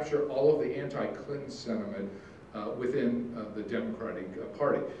capture all of the anti-Clinton sentiment within the Democratic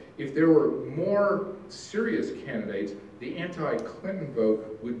Party. If there were more serious candidates, the anti-Clinton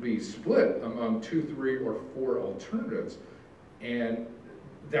vote would be split among 2, 3, or 4 alternatives, and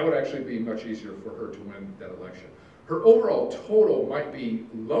that would actually be much easier for her to win that election. Her overall total might be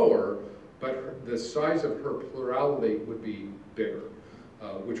lower, but the size of her plurality would be bigger,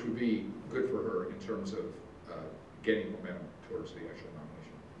 which would be good for her in terms of getting momentum towards the actual nomination.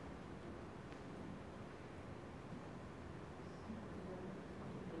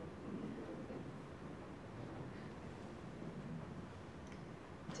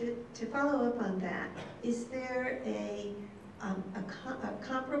 To follow up on that, is there a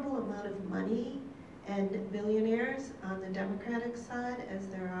comparable amount of money and billionaires on the Democratic side as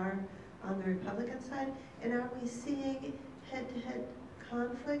there are on the Republican side? And are we seeing head-to-head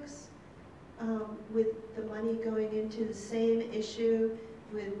conflicts with the money going into the same issue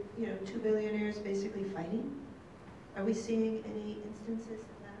with, you know, 2 billionaires basically fighting? Are we seeing any instances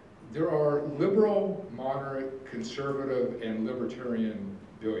of that? There are liberal, moderate, conservative, and libertarian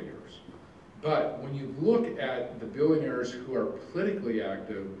billionaires. But when you look at the billionaires who are politically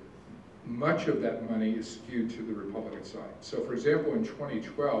active, much of that money is skewed to the Republican side. So for example, in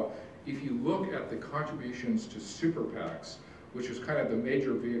 2012, if you look at the contributions to super PACs, which was kind of the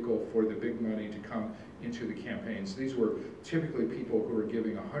major vehicle for the big money to come into the campaigns, these were typically people who were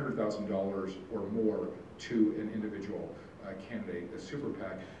giving $100,000 or more to an individual candidate, a super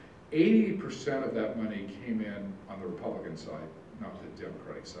PAC. 80% of that money came in on the Republican side, not the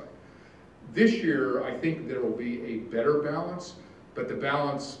Democratic side. This year, I think there will be a better balance, but the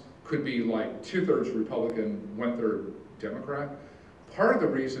balance could be like 2/3 Republican, 1/3 Democrat. Part of the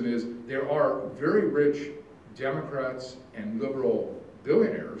reason is there are very rich Democrats and liberal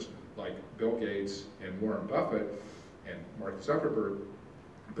billionaires like Bill Gates and Warren Buffett and Mark Zuckerberg,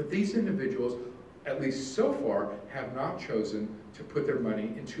 but these individuals, at least so far, have not chosen to put their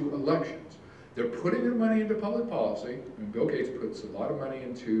money into elections. They're putting their money into public policy, and Bill Gates puts a lot of money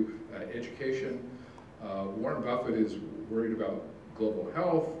into education. Warren Buffett is worried about global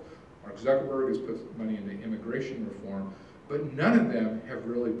health. Mark Zuckerberg has put money into immigration reform, but none of them have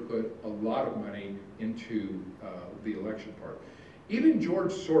really put a lot of money into the election part. Even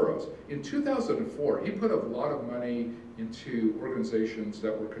George Soros, in 2004, he put a lot of money into organizations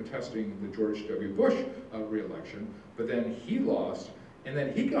that were contesting the George W. Bush re-election, but then he lost, and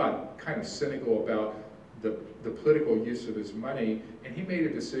then he got kind of cynical about the political use of his money, and he made a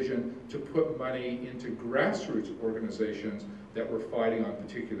decision to put money into grassroots organizations that were fighting on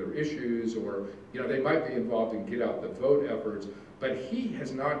particular issues, or they might be involved in get out the vote efforts, but he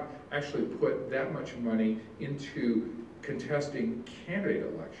has not actually put that much money into contesting candidate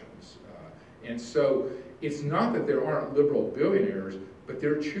elections. And so it's not that there aren't liberal billionaires, but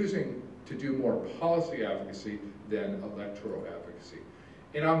they're choosing to do more policy advocacy than electoral advocacy.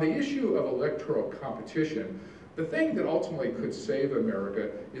 And on the issue of electoral competition, the thing that ultimately could save America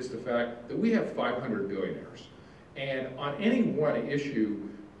is the fact that we have 500 billionaires. And on any one issue,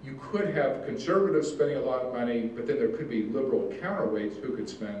 you could have conservatives spending a lot of money, but then there could be liberal counterweights who could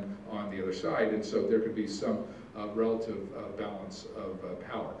spend on the other side, and so there could be some relative balance of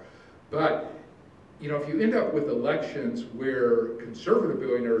power. But if you end up with elections where conservative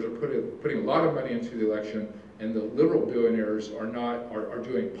billionaires are putting a lot of money into the election, and the liberal billionaires are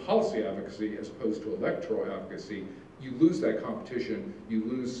doing policy advocacy as opposed to electoral advocacy, you lose that competition. You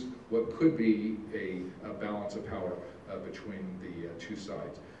lose what could be a balance of power between the two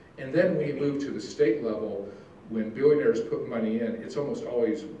sides. And then when you move to the state level, when billionaires put money in, it's almost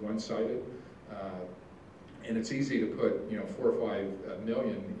always one-sided, and it's easy to put 4 or 5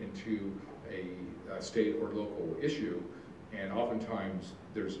 million into a state or local issue, and oftentimes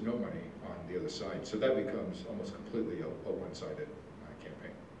there's no money on the other side. So that becomes almost completely a one-sided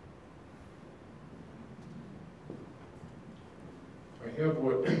campaign. I have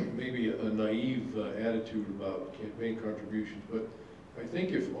what may be a naive attitude about campaign contributions, but I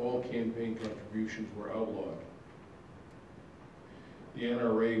think if all campaign contributions were outlawed, the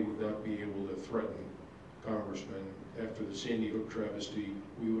NRA would not be able to threaten congressmen after the Sandy Hook travesty,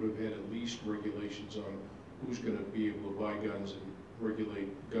 we would have had at least regulations on who's going to be able to buy guns and regulate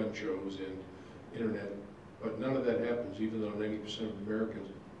gun shows and internet. But none of that happens, even though 90% of Americans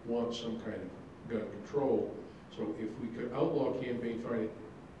want some kind of gun control. So if we could outlaw campaign finance,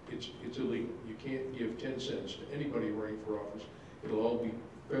 it's illegal. You can't give 10 cents to anybody running for office. It'll all be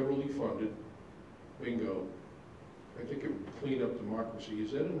federally funded. Bingo. I think it would clean up democracy.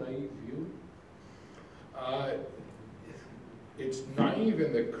 Is that a naive view? It's naive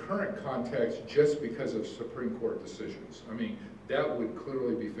in the current context just because of Supreme Court decisions. I mean, that would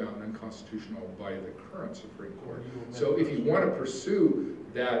clearly be found unconstitutional by the current Supreme Court. So if you want to pursue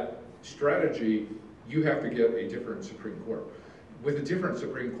that strategy, you have to get a different Supreme Court. With a different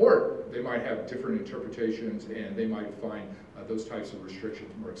Supreme Court, they might have different interpretations and they might find those types of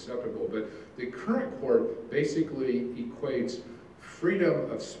restrictions more acceptable. But the current court basically equates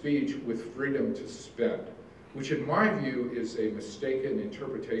freedom of speech with freedom to spend, which in my view is a mistaken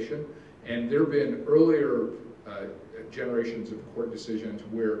interpretation. And there have been earlier generations of court decisions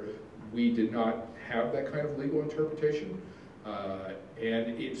where we did not have that kind of legal interpretation.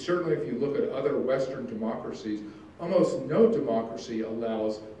 And certainly if you look at other Western democracies, almost no democracy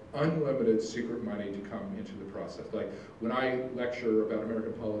allows unlimited secret money to come into the process. Like when I lecture about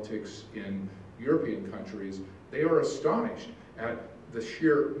American politics in European countries, they are astonished at the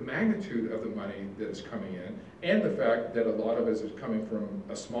sheer magnitude of the money that is coming in and the fact that a lot of it is coming from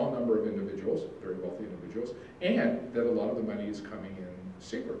a small number of individuals, very wealthy individuals, and that a lot of the money is coming in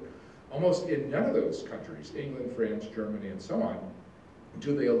secret. Almost in none of those countries, England, France, Germany, and so on,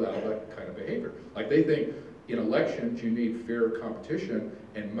 do they allow that kind of behavior. Like they think in elections you need fair competition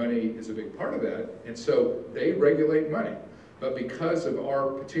and money is a big part of that, and so they regulate money. But because of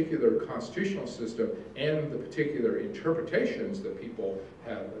our particular constitutional system and the particular interpretations that people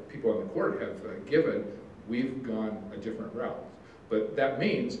on the court have given, we've gone a different route. But that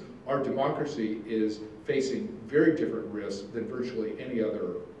means our democracy is facing very different risks than virtually any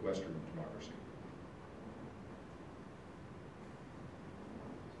other Western democracy.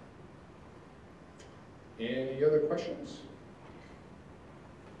 Any other questions?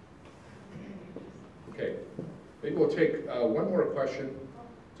 Okay, maybe we'll take one more question.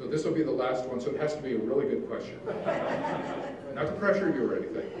 So this will be the last one, so it has to be a really good question. Not to pressure you or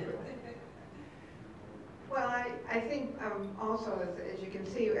anything. Well, I think also, as you can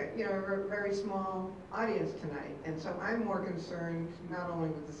see, we're a very small audience tonight, and so I'm more concerned not only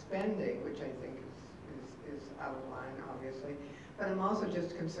with the spending, which I think is out of line, obviously, but I'm also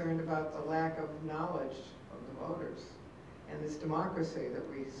just concerned about the lack of knowledge of the voters and this democracy that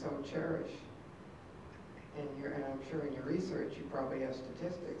we so cherish. And I'm sure in your research you probably have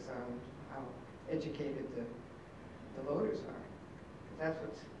statistics on how educated the voters are. That's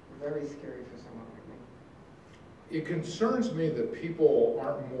what's very scary for someone like me. It concerns me that people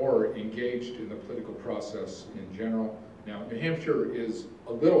aren't more engaged in the political process in general. Now, New Hampshire is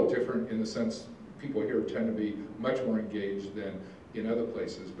a little different in the sense people here tend to be much more engaged than in other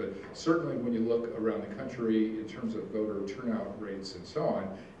places, but certainly when you look around the country in terms of voter turnout rates and so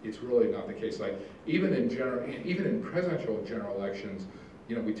on, it's really not the case. Like even in presidential general elections,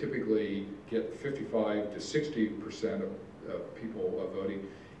 we typically get 55 to 60% of people voting.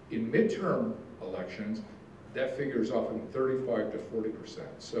 In midterm elections, that figure is often 35 to 40%.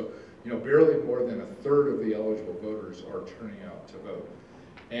 So, barely more than a third of the eligible voters are turning out to vote.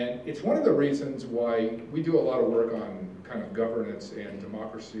 And it's one of the reasons why we do a lot of work on kind of governance and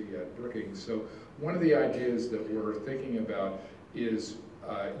democracy at Brookings. So one of the ideas that we're thinking about is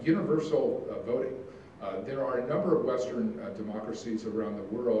universal voting. There are a number of Western democracies around the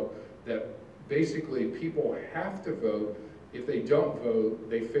world that basically people have to vote. If they don't vote,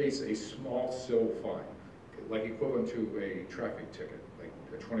 they face a small civil fine, like equivalent to a traffic ticket, like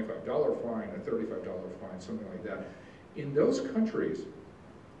a $25 fine, a $35 fine, something like that. In those countries,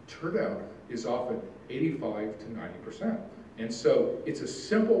 turnout is often 85 to 90%. And so it's a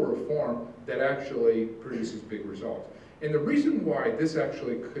simple reform that actually produces big results. And the reason why this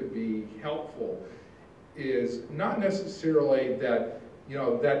actually could be helpful is not necessarily that,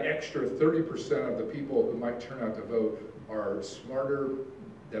 that extra 30% of the people who might turn out to vote are smarter.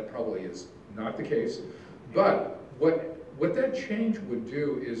 That probably is not the case. But what that change would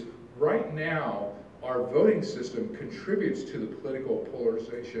do is right now, our voting system contributes to the political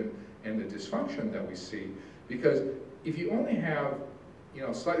polarization and the dysfunction that we see. Because if you only have,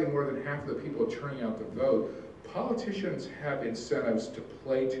 slightly more than half of the people turning out to vote, politicians have incentives to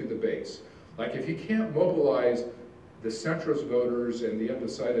play to the base. Like if you can't mobilize the centrist voters and the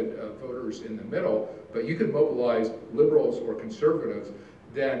undecided voters in the middle, but you can mobilize liberals or conservatives,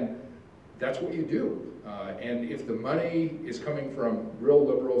 then that's what you do. And if the money is coming from real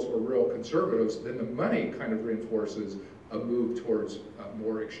liberals or real conservatives, then the money kind of reinforces a move towards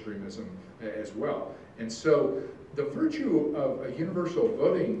more extremism as well. And so the virtue of a universal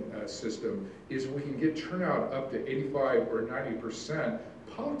voting system is we can get turnout up to 85 or 90%.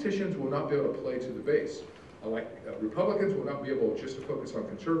 Politicians will not be able to play to the base. Republicans will not be able just to focus on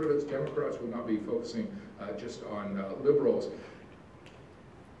conservatives. Democrats will not be focusing just on liberals.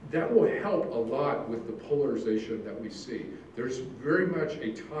 That will help a lot with the polarization that we see. There's very much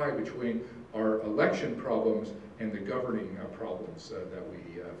a tie between our election problems and the governing problems that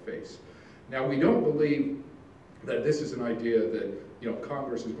we face. Now, we don't believe that this is an idea that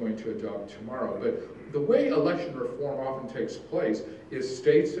Congress is going to adopt tomorrow, but the way election reform often takes place is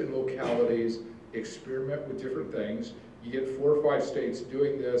states and localities experiment with different things. You get 4 or 5 states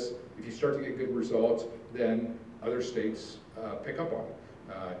doing this. If you start to get good results, then other states pick up on it.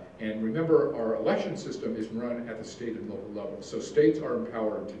 And remember, our election system is run at the state and local level. So states are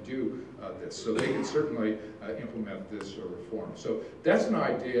empowered to do this. So they can certainly implement this reform. So that's an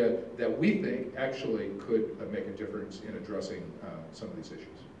idea that we think actually could make a difference in addressing some of these issues.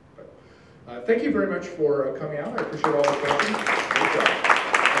 But, thank you very much for coming out. I appreciate all the questions. Great job.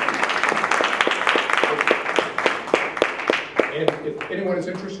 And if anyone is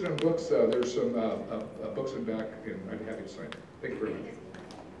interested in books, there's some books in back, and I'd be happy to sign them. Thank you very much.